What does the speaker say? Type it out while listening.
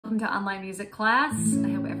welcome to online music class. I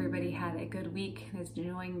hope everybody had a good week and is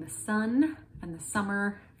enjoying the sun and the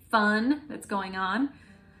summer fun that's going on.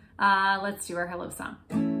 Let's do our hello song.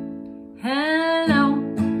 Hello,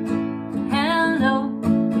 hello,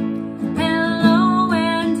 hello,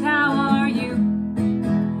 and how are you?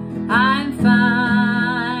 I'm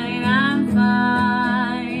fine, and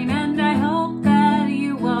I hope that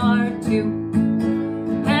you are too.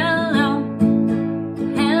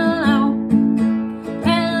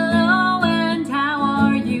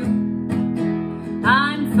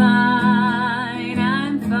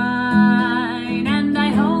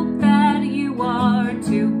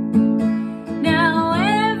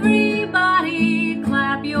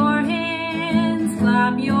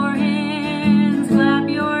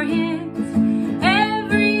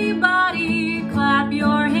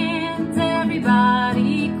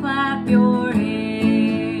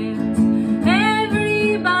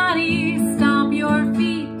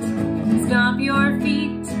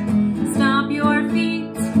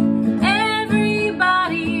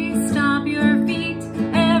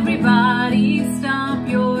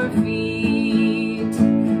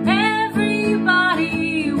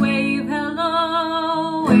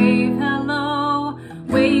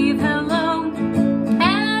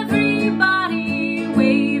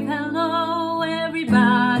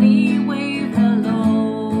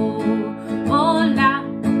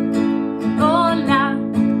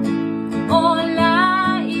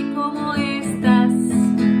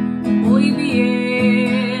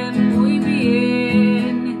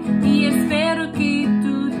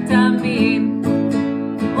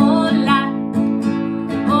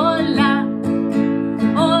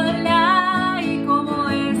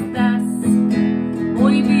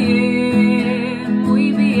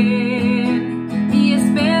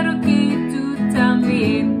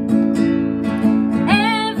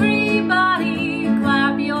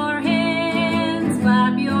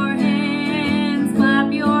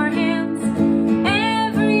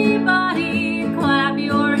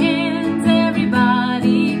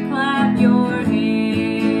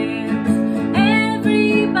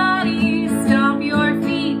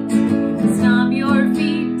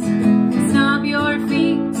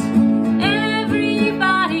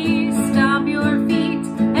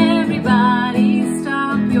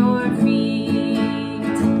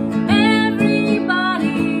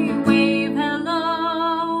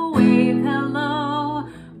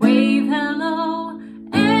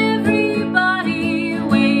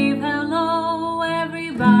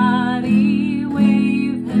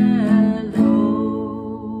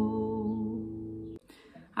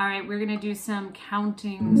 We're gonna do some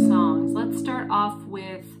counting songs. Let's start off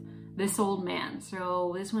with This Old Man.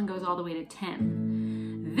 So this one goes all the way to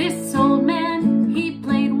 10. This old man, he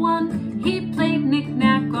played one. He played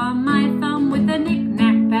knick-knack on my thumb with a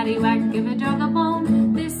knick-knack, paddywhack, give a dog a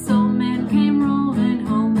bone. This old man came rolling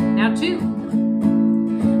home. Now 2.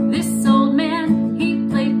 This old man, he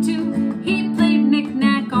played 2. He played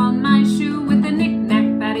knick-knack on my shoe with a knick-knack,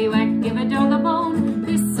 paddywhack, give a dog a bone.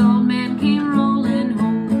 This old man came rolling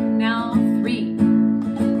home. Now 3.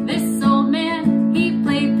 This old man, he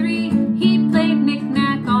played 3. He played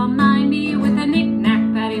knick-knack on my knee with a knick-knack,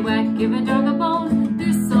 paddywhack, give a dog a bone.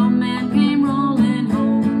 This old man came rolling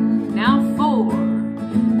home. Now 4.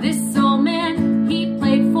 This old man, he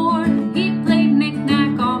played 4. He played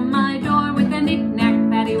knick-knack on my door with a knick-knack,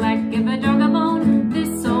 paddywhack, give a dog a bone.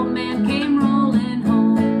 This old man came rolling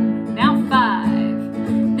home. Now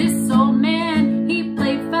 5. This old man, he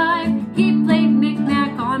played 5. He played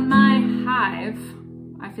knick-knack on my hive.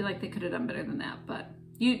 I feel like they could have done better than that, but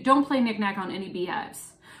you don't play knick-knack on any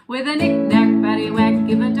beehives. With a knick-knack, paddywhack,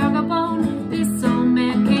 give a dog a bone. This old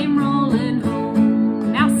man came rolling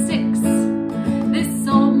home. Now 6. This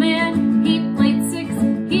old man, he played 6.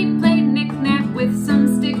 He played knick-knack with some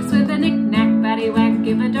sticks with a knick-knack, paddywhack,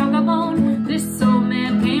 give a dog a bone. This old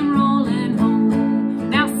man came rolling home.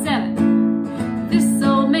 Now 7. This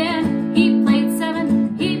old man, he played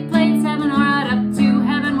 7. He played 7 right up to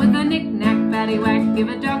heaven with a knick-knack, paddywhack, give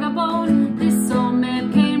a dog a bone. This old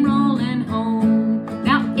man came rolling home.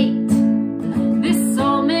 Now 8. This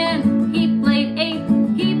old man, he played 8.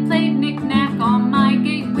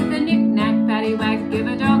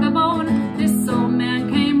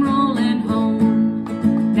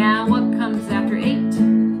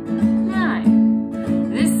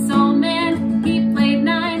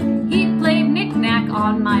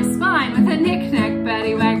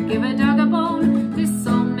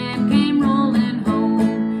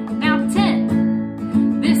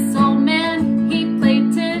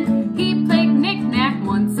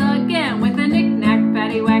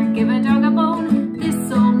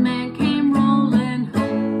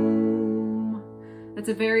 That's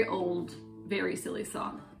a very old, very silly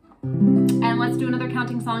song. And let's do another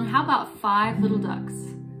counting song. How about 5 Little Ducks?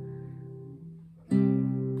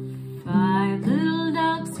 5 little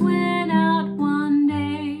ducks went out one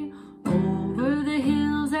day over the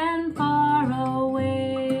hills and far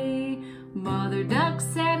away. Mother duck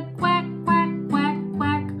said quack, quack, quack,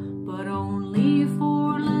 quack, but only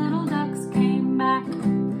 4 little ducks came back.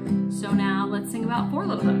 So now let's sing about 4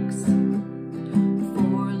 little ducks.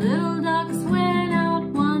 4 little ducks went out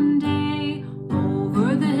one day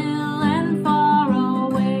over the hill and far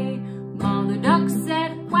away. Mother duck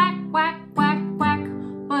said quack, quack, quack, quack,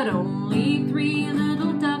 but only 3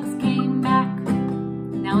 little ducks came back.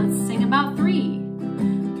 Now let's sing about 3.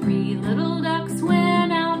 3 little ducks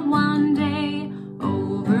went out one day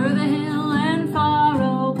over the hill and far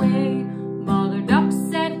away. Mother duck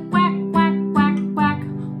said quack, quack, quack, quack,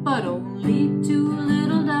 but only 2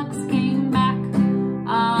 little ducks came back.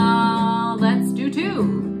 Let's do 2.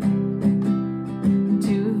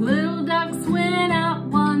 2 little ducks went out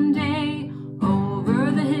one day over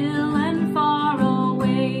the hill and far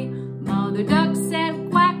away. Mother duck said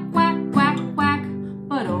quack, quack, quack, quack,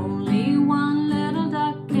 but only 1 little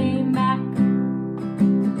duck came back.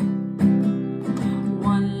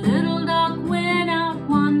 1 little duck went out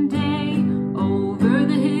one day over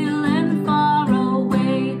the hill and far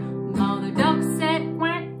away. Mother duck said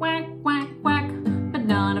quack, quack, quack, quack, but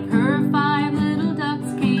none of her 5 little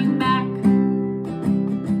ducks came back.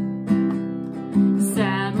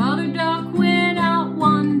 Sad mother duck went out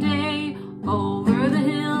one day over the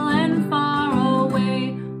hill and far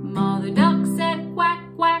away. Mother duck said quack,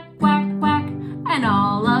 quack, quack, quack, and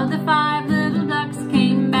all of the 5 little ducks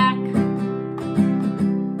came back.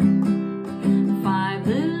 5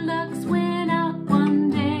 little ducks went out one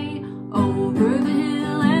day over the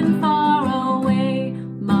hill and far away.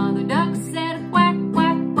 Mother duck said quack,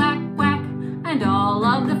 quack, quack, quack, and all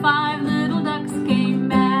of the 5 little ducks came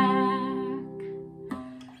back.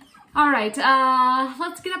 All right,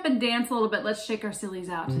 let's get up and dance a little bit. Let's shake our sillies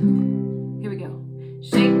out. Here we go.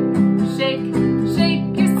 Shake, shake,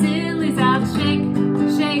 shake your sillies out. Shake,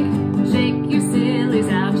 shake, shake your sillies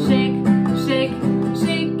out. Shake, shake,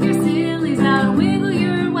 shake your sillies out. Wiggle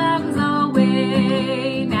your waggles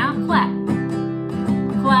away. Now clap,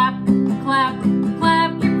 clap, clap,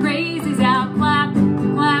 clap your crazies out. Clap,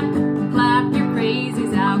 clap, clap your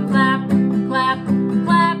crazies out. Clap, clap,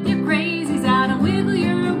 clap your crazies out. And wiggle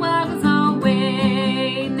your waggles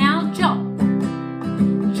away. Now jump,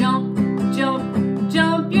 jump, jump,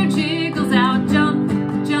 jump your jiggles out. Jump,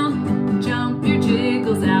 jump, jump your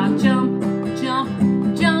jiggles out. Jump, jump,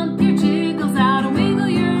 jump your jiggles out. And wiggle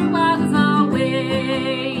your waggles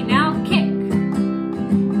away. Now kick,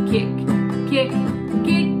 kick, kick,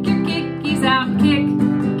 kick your kickies out. Kick,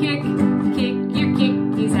 kick, kick your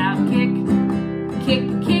kickies out. Kick, kick,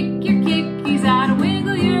 kick your kickies out. And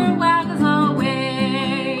wiggle your waggles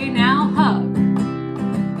away. Now hug,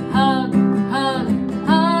 hug, hug,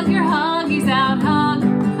 hug your huggies out. Hug,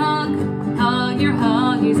 hug, hug your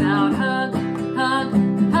huggies out. Hug, hug,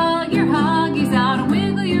 hug your huggies out. And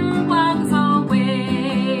wiggle your waggles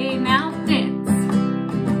away. Now dance,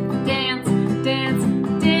 dance, dance,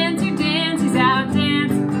 dance your dances out.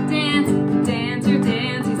 Dance, dance, dance your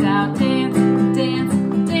dances out. Dance, dance,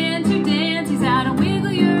 dance your dances out. And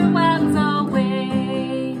wiggle your waggles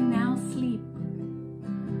away. Now sleep,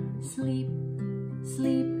 sleep,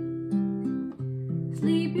 sleep,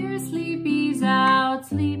 sleep your sleepies out.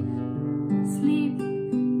 Sleep, sleep,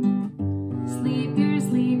 sleep your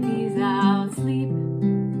sleepies out. Sleep,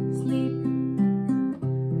 sleep,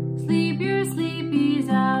 sleep your sleepies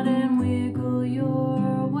out. And wiggle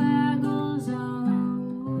your waggles away.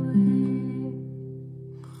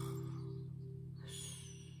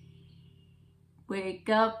 Wake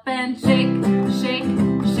up and shake, shake,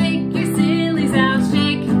 shake your sillies out.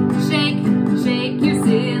 Shake, shake, shake your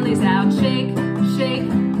sillies out. Shake, shake,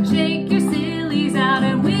 shake your sillies out.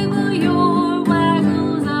 And wiggle your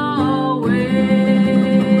waggles away.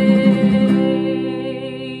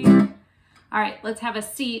 All right, let's have a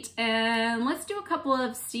seat and let's do a couple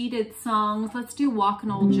of seated songs. Let's do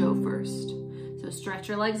Walkin' Old Joe first. So stretch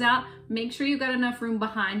your legs out. Make sure you've got enough room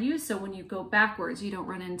behind you so when you go backwards, you don't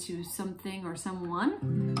run into something or someone.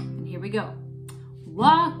 And here we go.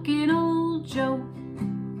 Walkin' Old Joe,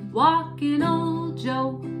 walkin' Old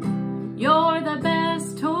Joe, you're the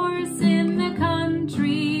best horse in the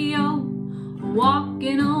country, oh.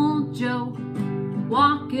 Walkin' Old Joe,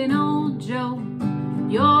 walkin' Old Joe,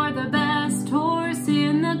 you're the best horse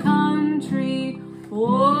in the country.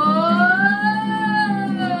 Whoa!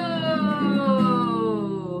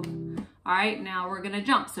 All right, now we're gonna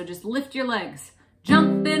jump. So just lift your legs.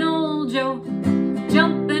 Jumpin' Old Joe,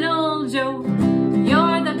 jumpin' old Joe.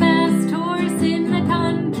 You're the best horse in the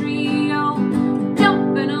country, oh.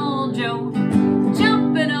 Jumpin' old Joe,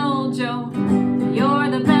 jumpin' old Joe. You're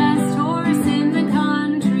the best horse in the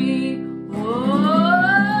country. Whoa!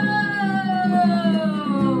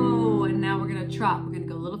 And now we're gonna trot. We're gonna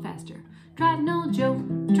go a little faster. Trottin' old Joe,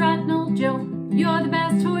 trottin' old Joe. You're the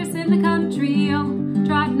best horse in the country, oh.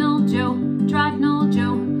 Trottin' old Joe, trottin' old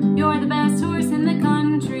Joe. You're the best horse in the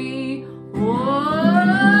country. Whoa!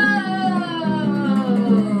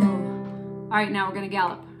 All right, now we're gonna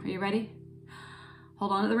gallop. Are you ready?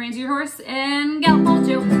 Hold on to the reins of your horse and gallop, old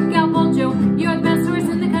Joe, gallop, old Joe. You're the best horse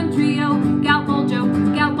in the country, oh. Gallop, old Joe,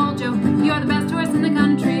 gallop, old Joe. You're the best horse in the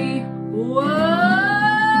country. Whoa!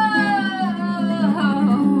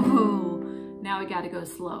 Now we gotta go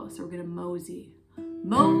slow, so we're gonna mosey.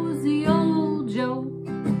 Mosey, old Joe,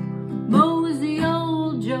 mosey,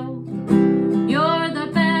 old Joe. You're the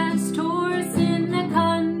best horse in the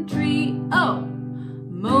country, oh.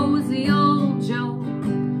 Mosey, old Joe,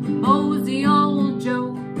 mosey, old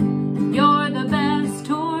Joe. You're the best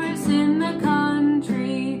horse in the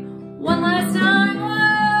country. One last time,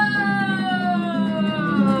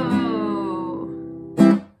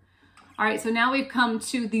 whoa! All right, so now we've come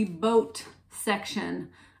to the boat section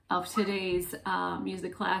of today's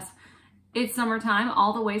music class. It's summertime,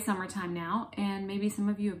 all the way summertime now, and maybe some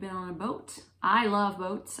of you have been on a boat. I love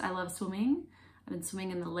boats. I love swimming. I've been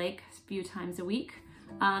swimming in the lake a few times a week.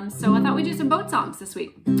 So I thought we'd do some boat songs this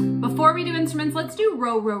week. Before we do instruments, let's do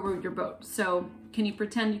row, row, row your boat. So can you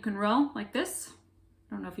pretend you can row like this?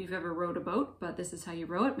 I don't know if you've ever rowed a boat, but this is how you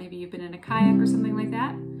row it. Maybe you've been in a kayak or something like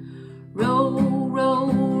that. Row,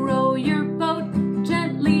 row, row your boat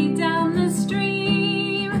gently down the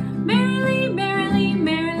stream. Merrily, merrily,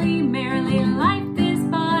 merrily, merrily, life is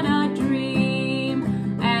but a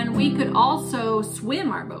dream. And we could also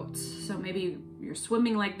swim our boats. So maybe you're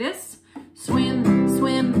swimming like this. Swim,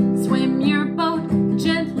 swim, swim your boat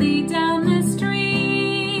gently down the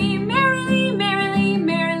stream. Merrily, merrily,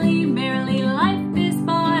 merrily, merrily, life is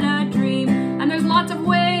but a dream. And there's lots of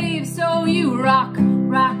waves, so you rock,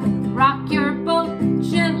 rock, rock your boat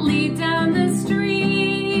gently down the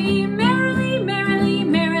stream. Merrily, merrily,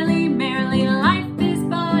 merrily, merrily, life is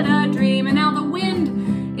but a dream. And now the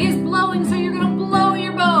wind is blowing, so you're gonna blow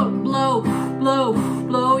your boat. Blow, blow,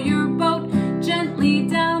 blow your boat gently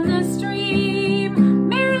down the stream.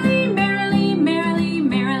 Merrily, merrily, merrily,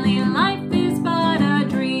 merrily, life is but a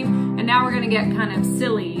dream. And now we're gonna get kind of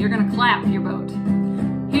silly. You're gonna clap your boat.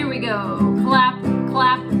 Here we go. Clap,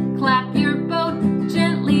 clap, clap your boat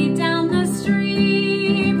gently down the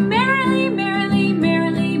stream. Merrily, merrily,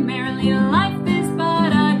 merrily, merrily, life is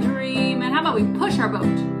but a dream. And how about we push our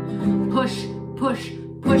boat? Push, push,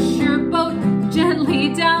 push your boat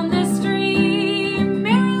gently down the stream.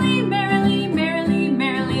 Merrily, merrily, merrily,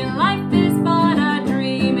 merrily, life is but a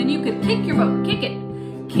dream. And you could kick your boat, kick it.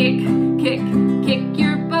 Kick, kick, kick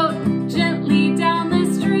your boat gently down the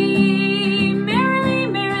stream. Merrily,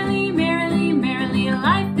 merrily, merrily, merrily,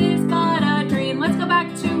 life is but a dream. Let's go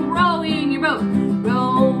back to rowing your boat.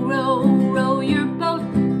 Row, row, row your boat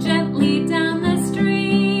gently down the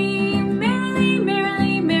stream. Merrily,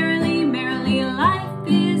 merrily, merrily, merrily, life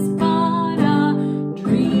is but a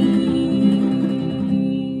dream.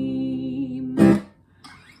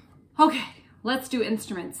 Okay, let's do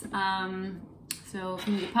instruments. So if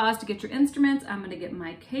you need to pause to get your instruments, I'm gonna get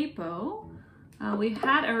my capo. We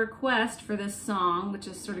had a request for this song, which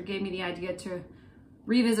just sort of gave me the idea to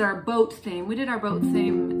revisit our boat theme. We did our boat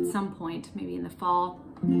theme at some point, maybe in the fall,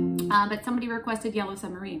 but somebody requested Yellow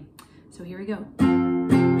Submarine. So here we go.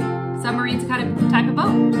 Submarine's a kind of type of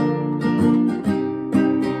boat.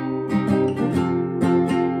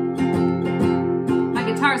 My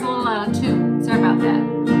guitar's a little out of tune, sorry about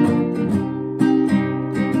that.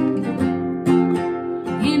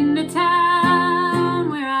 In the town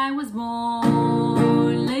where I was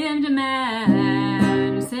born lived a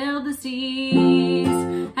man who sailed the seas,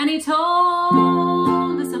 and he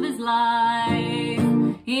told us of his life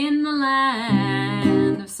in the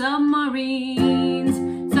land of submarines.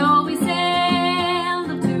 So we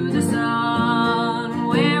sailed up to the sun,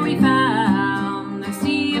 where we found the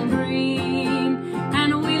sea of green,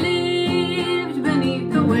 and we lived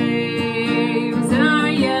beneath the waves in our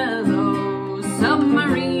yellow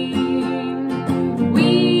submarine.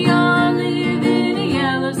 We all live in a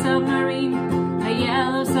yellow submarine, a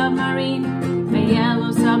yellow submarine, a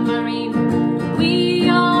yellow submarine. We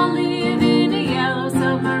all live in a yellow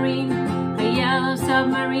submarine, a yellow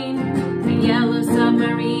submarine, a yellow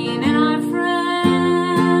submarine. And our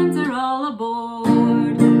friends are all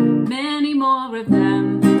aboard, many more of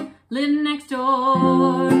them live next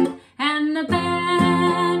door. And the band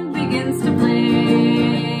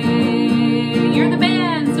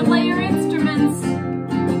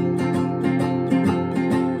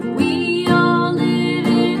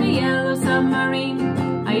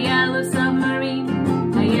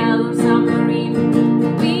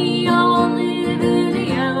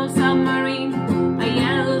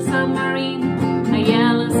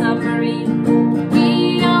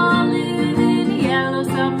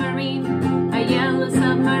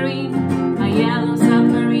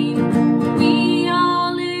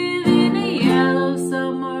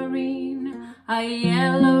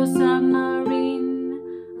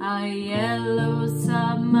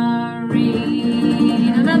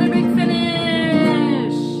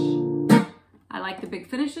big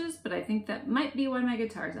finishes, but I think that might be why my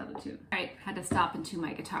guitar's out of tune. All right, had to stop and tune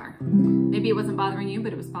my guitar. Maybe it wasn't bothering you,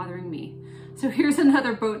 but it was bothering me. So here's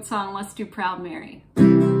another boat song. Let's do Proud Mary.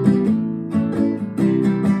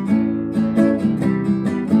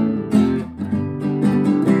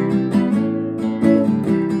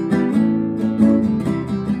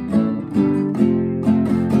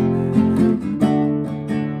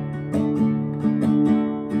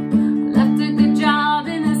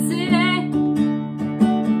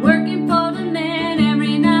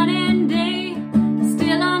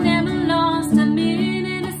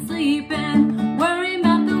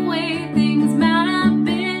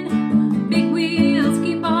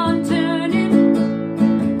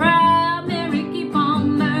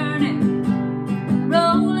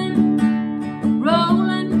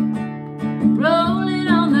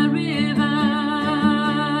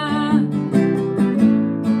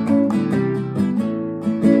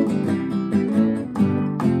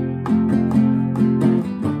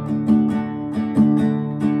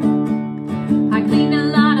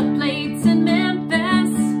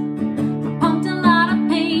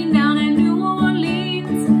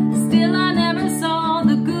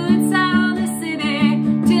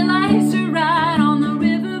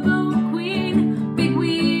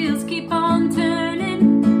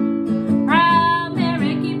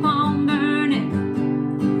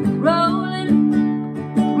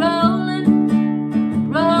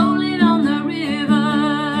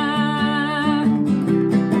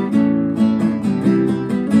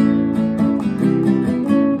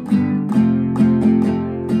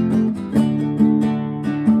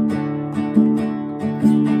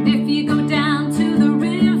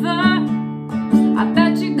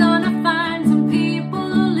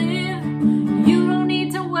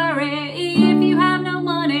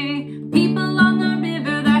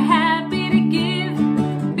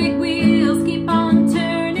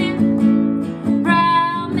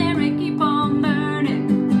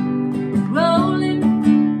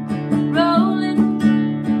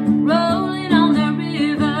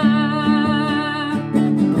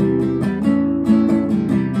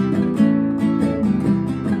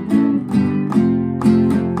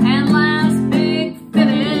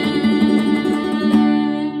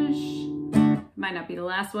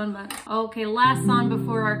 One, but okay, last song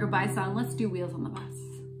before our goodbye song. Let's do Wheels on the Bus.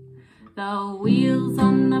 The wheels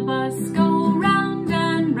on the bus go round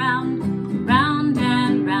and round, round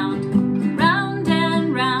and round, round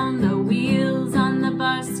and round. The wheels on the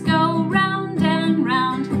bus go round and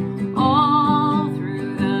round, all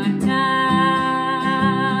through the town.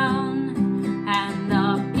 And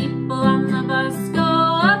the people on the bus go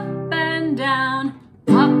up and down,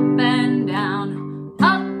 up and down,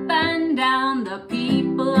 up and down. The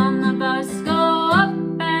people on the bus go up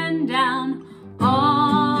and down,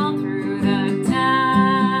 all through the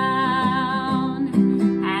town.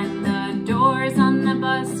 And the doors on the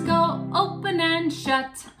bus go open and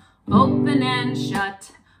shut, open and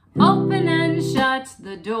shut, open and shut.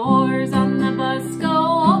 The doors on the bus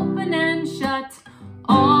go open and shut,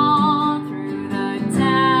 all through the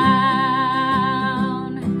town.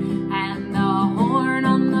 And the horn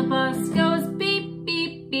on the bus goes beep,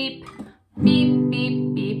 beep, beep, beep,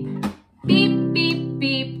 beep, beep, beep, beep,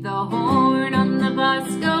 beep. The horn on the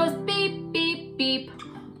bus goes beep, beep, beep,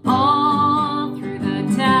 all through the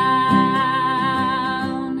town.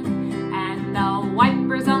 And the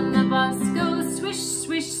wipers on the bus go swish,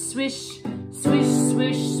 swish, swish, swish,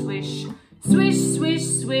 swish, swish, swish, swish,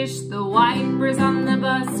 swish. The wipers on the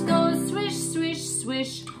bus go swish, swish,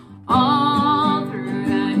 swish, all through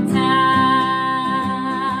the town.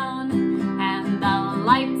 And the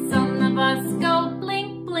lights on the bus go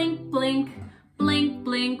blink, blink, blink, blink,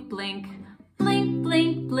 blink, blink, blink,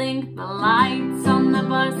 blink, blink. The lights on the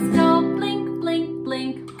bus go blink, blink,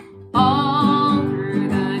 blink, all through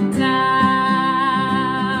the town.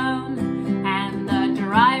 And the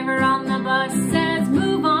driver on the bus says,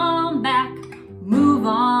 move on back, move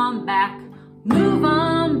on back, move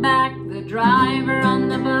on back. The driver on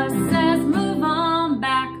the bus says, move on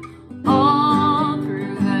back, all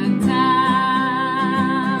through the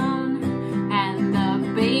town. And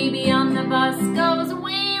the baby on the bus goes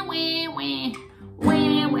wah, wah, wah,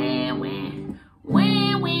 wah, wah, wah,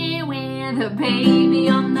 wah, wah, wah. The baby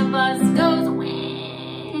on the bus goes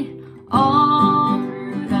wah, all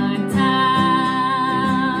through the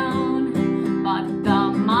town. But the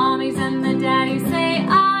mommies and the daddies say,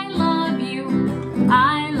 I love you,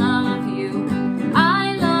 I love you,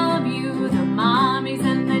 I love you. The mommies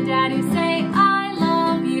and the daddies say, I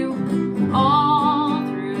love you, all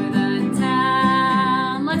through the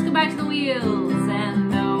town. Let's go back to the wheels.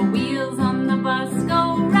 And the wheels on the bus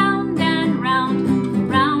go round and round,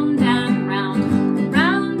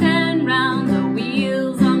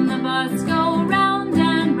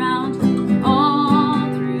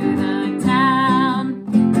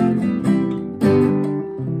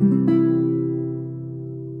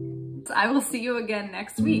 I will see you again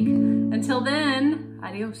next week. Until then,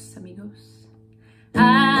 adios, amigos.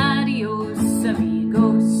 Adios,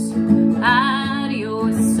 amigos.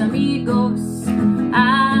 Adios, amigos.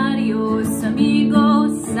 Adios,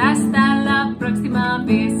 amigos. Hasta la próxima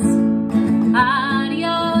vez.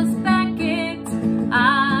 Adios, Beckett.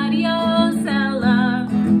 Adios, Ella.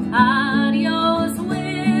 Adios,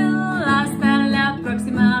 Will. Hasta la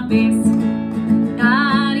próxima vez.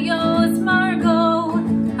 Adios, Margot.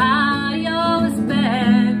 Adios,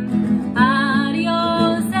 Ben.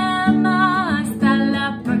 Adios, Emma. Hasta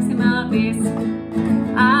la próxima vez.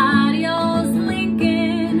 Adios,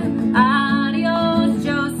 Lincoln. Adios,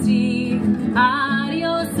 Josie.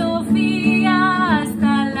 Adios, Sofía.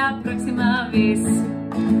 Hasta la próxima vez.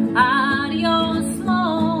 Adios,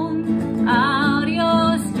 Sloan.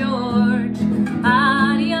 Adios, George.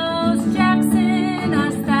 Adios, Jackson.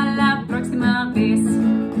 Hasta la próxima vez.